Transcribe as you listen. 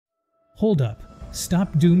Hold up.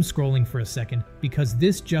 Stop doom scrolling for a second because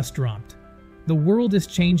this just dropped. The world is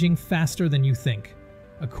changing faster than you think.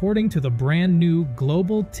 According to the brand new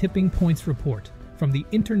Global Tipping Points report from the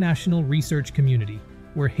international research community,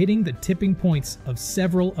 we're hitting the tipping points of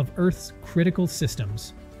several of Earth's critical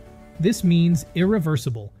systems. This means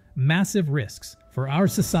irreversible, massive risks for our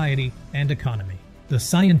society and economy. The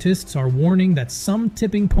scientists are warning that some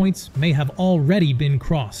tipping points may have already been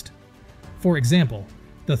crossed. For example,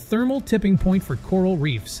 the thermal tipping point for coral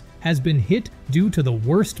reefs has been hit due to the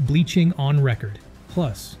worst bleaching on record.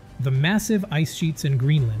 Plus, the massive ice sheets in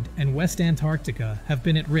Greenland and West Antarctica have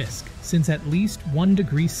been at risk since at least 1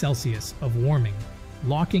 degree Celsius of warming,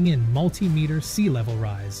 locking in multi-meter sea level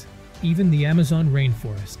rise. Even the Amazon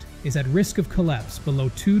rainforest is at risk of collapse below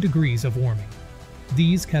 2 degrees of warming.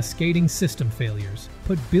 These cascading system failures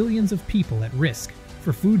put billions of people at risk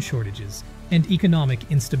for food shortages and economic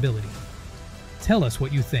instability. Tell us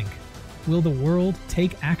what you think. Will the world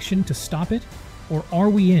take action to stop it, or are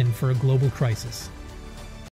we in for a global crisis?